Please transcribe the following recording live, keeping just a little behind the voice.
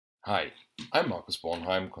Hi, I'm Markus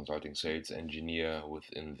Bornheim, consulting sales engineer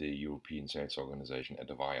within the European sales organization at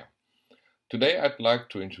Avaya. Today I'd like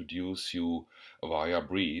to introduce you Avaya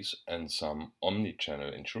Breeze and some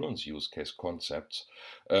omni-channel insurance use case concepts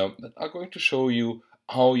that are going to show you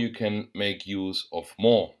how you can make use of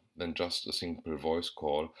more than just a simple voice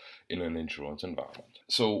call in an insurance environment.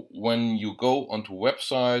 So when you go onto a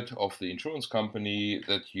website of the insurance company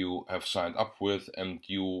that you have signed up with and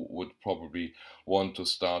you would probably want to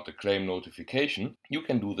start a claim notification, you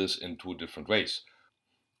can do this in two different ways.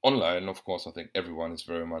 Online, of course, I think everyone is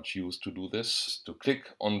very much used to do this, to click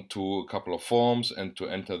onto a couple of forms and to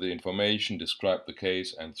enter the information, describe the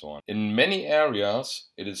case, and so on. In many areas,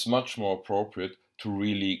 it is much more appropriate to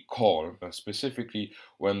really call, specifically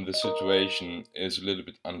when the situation is a little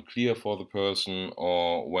bit unclear for the person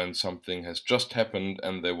or when something has just happened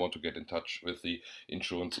and they want to get in touch with the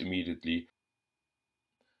insurance immediately.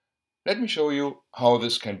 Let me show you how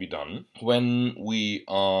this can be done when we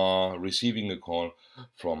are receiving a call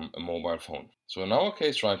from a mobile phone. So in our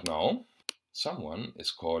case right now, someone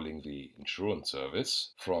is calling the insurance service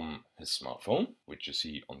from his smartphone, which you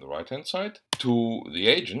see on the right hand side, to the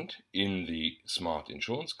agent in the smart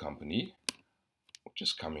insurance company, which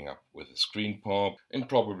is coming up with a screen pop in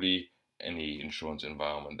probably any insurance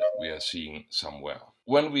environment that we are seeing somewhere.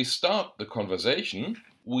 When we start the conversation,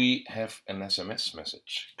 we have an SMS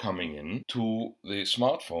message coming in to the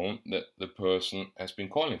smartphone that the person has been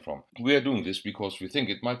calling from. We are doing this because we think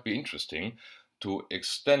it might be interesting to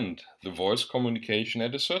extend the voice communication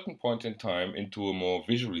at a certain point in time into a more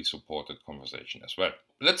visually supported conversation as well.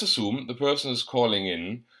 Let's assume the person is calling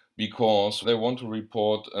in because they want to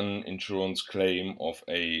report an insurance claim of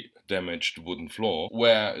a damaged wooden floor.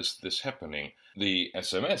 Where is this happening? The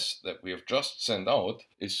SMS that we have just sent out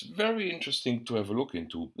is very interesting to have a look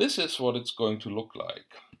into. This is what it's going to look like.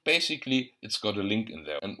 Basically, it's got a link in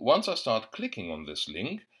there. And once I start clicking on this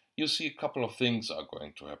link, you see a couple of things are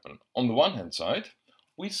going to happen. On the one hand side,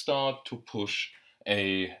 we start to push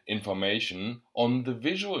information on the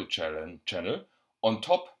visual channel on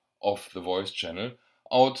top of the voice channel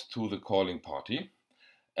out to the calling party.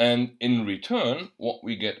 And in return, what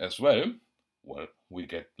we get as well, we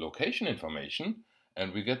get location information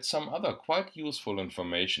and we get some other quite useful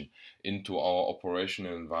information into our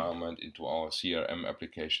operational environment, into our CRM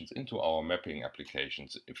applications, into our mapping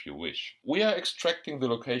applications, if you wish. We are extracting the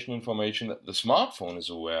location information that the smartphone is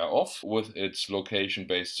aware of with its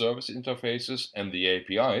location-based service interfaces and the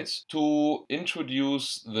APIs to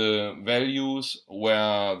introduce the values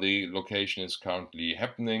where the location is currently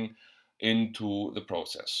happening into the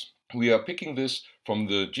process. We are picking this from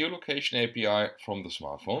the geolocation API from the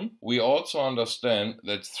smartphone. We also understand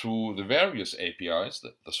that through the various APIs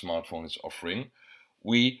that the smartphone is offering,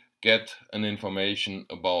 we get an information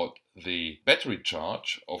about the battery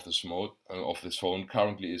charge of this phone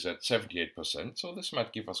currently is at 78%. So this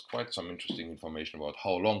might give us quite some interesting information about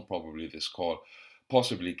how long probably this call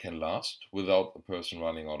possibly can last without the person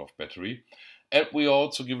running out of battery. And we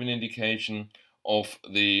also give an indication of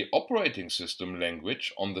the operating system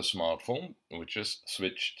language on the smartphone, which is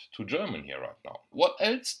switched to German here right now. What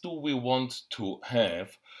else do we want to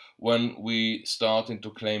have when we start into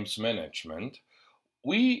claims management?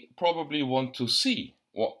 We probably want to see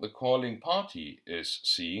what the calling party is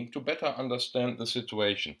seeing to better understand the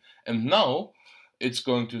situation. And now it's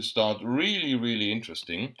going to start really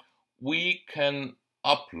interesting. We can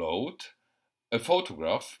upload a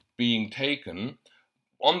photograph being taken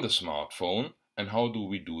on the smartphone. And how do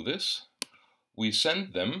we do this? We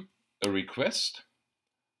send them a request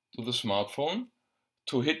to the smartphone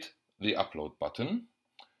to hit the upload button.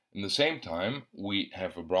 In the same time, we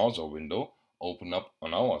have a browser window open up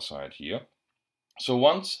on our side here. So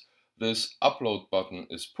once this upload button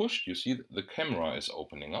is pushed, you see that the camera is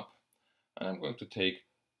opening up. And I'm going to take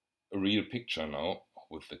a real picture now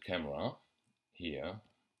with the camera here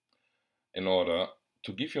in order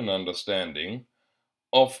to give you an understanding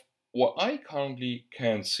of what I currently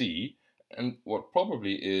can see and what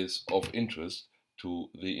probably is of interest to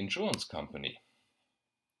the insurance company.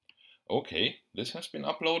 Okay, this has been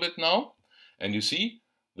uploaded now, and you see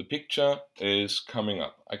the picture is coming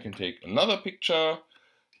up. I can take another picture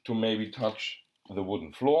to maybe touch the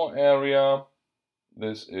wooden floor area.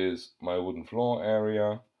 This is my wooden floor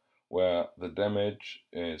area where the damage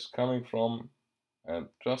is coming from, and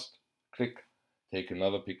just click, take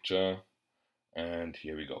another picture, and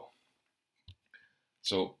here we go.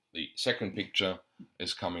 So the second picture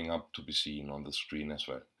is coming up to be seen on the screen as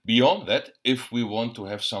well. Beyond that, if we want to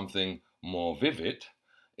have something more vivid,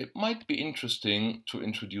 it might be interesting to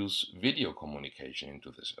introduce video communication into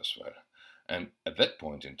this as well. And at that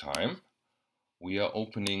point in time, we are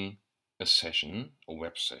opening a session, a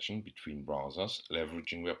web session between browsers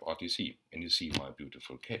leveraging WebRTC. And you see my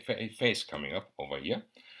beautiful face coming up over here.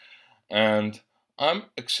 And I'm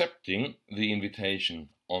accepting the invitation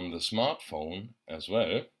on the smartphone as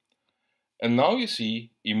well. And now you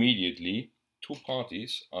see immediately two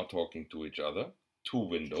parties are talking to each other, two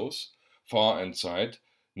windows, far and side,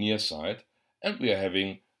 near side, and we are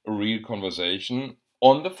having a real conversation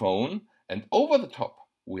on the phone, and over the top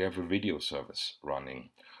we have a video service running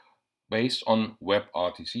based on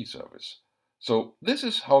WebRTC service. So this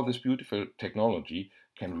is how this beautiful technology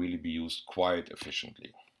can really be used quite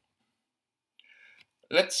efficiently.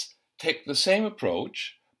 Let's take the same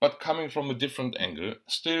approach, but coming from a different angle,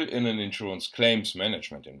 still in an insurance claims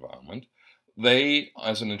management environment. They,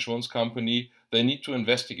 as an insurance company, they need to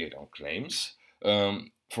investigate on claims,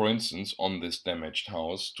 for instance, on this damaged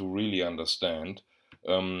house, to really understand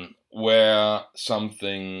where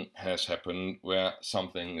something has happened, where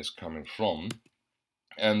something is coming from.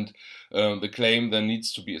 And the claim then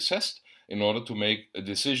needs to be assessed in order to make a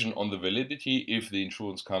decision on the validity if the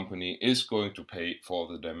insurance company is going to pay for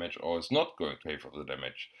the damage or is not going to pay for the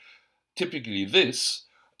damage. Typically this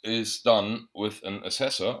is done with an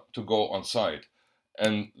assessor to go on site.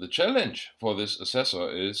 And the challenge for this assessor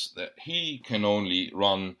is that he can only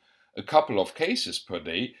run a couple of cases per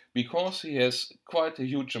day because he has quite a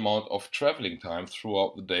huge amount of traveling time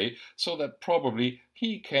throughout the day, so that probably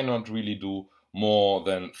he cannot really do more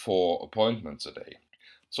than 4 appointments a day.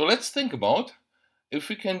 So let's think about if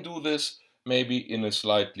we can do this maybe in a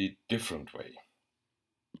slightly different way.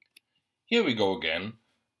 Here we go again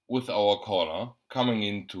with our caller coming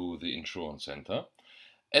into the insurance center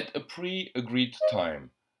at a pre-agreed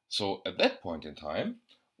time. So at that point in time,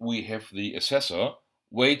 we have the assessor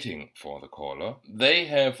waiting for the caller. They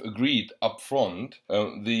have agreed up front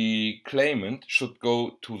the claimant should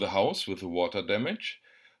go to the house with the water damage,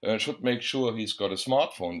 should make sure he's got a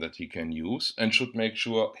smartphone that he can use, and should make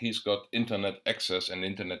sure he's got internet access and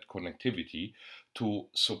internet connectivity to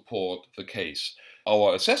support the case.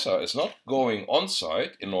 Our assessor is not going on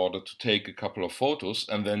site in order to take a couple of photos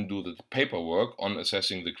and then do the paperwork on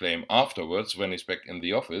assessing the claim afterwards when he's back in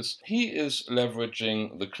the office. He is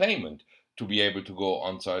leveraging the claimant to be able to go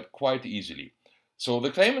on site quite easily. So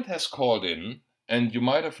the claimant has called in, and you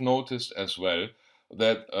might have noticed as well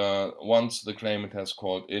that once the claimant has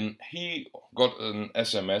called in, he got an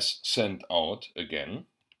SMS sent out again.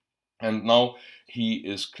 And now he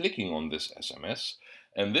is clicking on this SMS,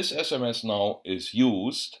 and this SMS now is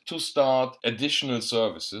used to start additional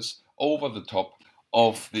services over the top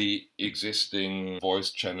of the existing voice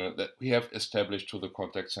channel that we have established to the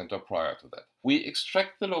contact center prior to that. We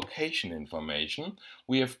extract the location information.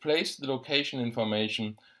 We have placed the location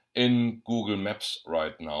information in Google Maps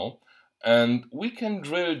right now, and we can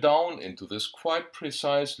drill down into this quite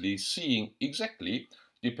precisely, seeing exactly,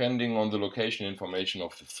 depending on the location information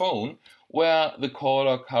of the phone, where the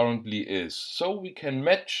caller currently is. So we can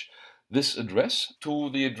match this address to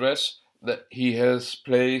the address that he has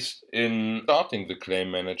placed in starting the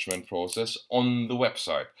claim management process on the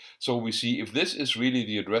website. So we see if this is really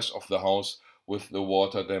the address of the house with the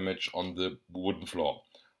water damage on the wooden floor.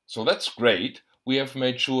 So that's great. We have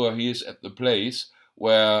made sure he is at the place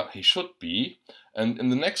where he should be. And in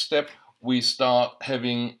the next step, we start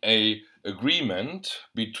having an agreement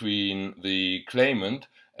between the claimant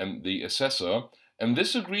and the assessor. And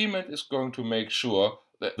this agreement is going to make sure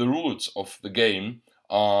that the rules of the game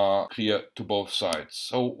are clear to both sides.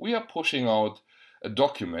 So we are pushing out a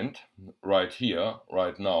document right here,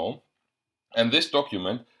 right now. And this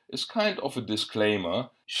document is kind of a disclaimer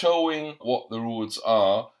showing what the rules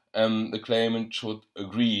are, and the claimant should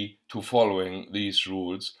agree to following these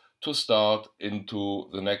rules to start into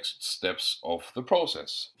the next steps of the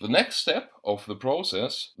process. The next step of the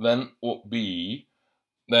process then would be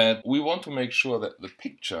that we want to make sure that the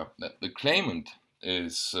picture that the claimant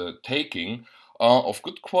is taking are of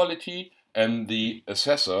good quality, and the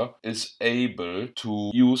assessor is able to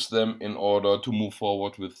use them in order to move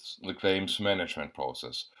forward with the claims management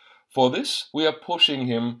process. For this, we are pushing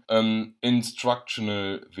him an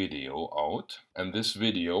instructional video out, and this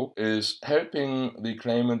video is helping the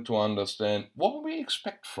claimant to understand what we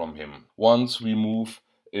expect from him once we move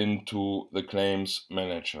into the claims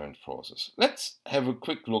management process. Let's have a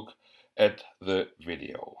quick look at the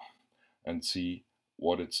video and see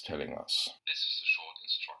what it's telling us. This is a short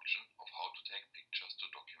instruction of how to take pictures to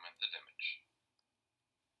document the damage.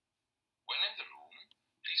 When in the room,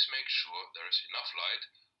 please make sure there is enough light,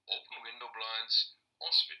 open window blinds, or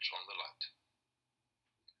switch on the light.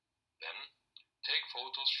 Then, take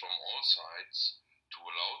photos from all sides to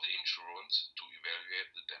allow the insurance to evaluate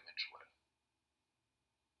the damage well.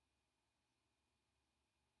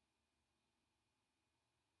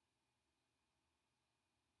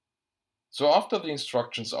 So after the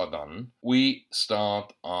instructions are done, we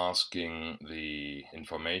start asking the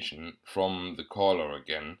information from the caller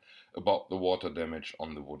again about the water damage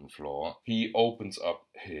on the wooden floor. He opens up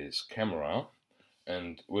his camera,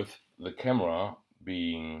 and with the camera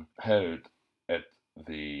being held at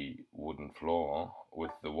the wooden floor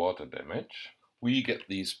with the water damage, we get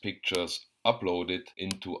these pictures uploaded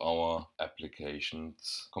into our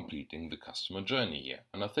applications, completing the customer journey here.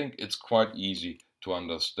 And I think it's quite easy to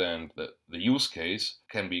understand that the use case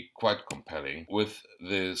can be quite compelling. With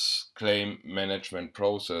this claim management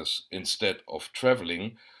process, instead of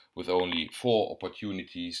traveling with only 4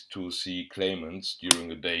 opportunities to see claimants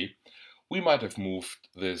during a day, we might have moved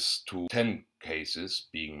this to 10 cases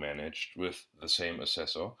being managed with the same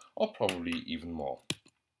assessor, or probably even more.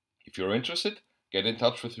 If you're interested, get in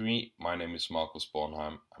touch with me. My name is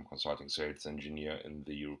Bornheim. I'm consulting sales engineer in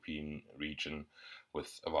the European region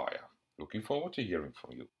with Avaya. Looking forward to hearing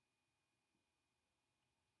from you.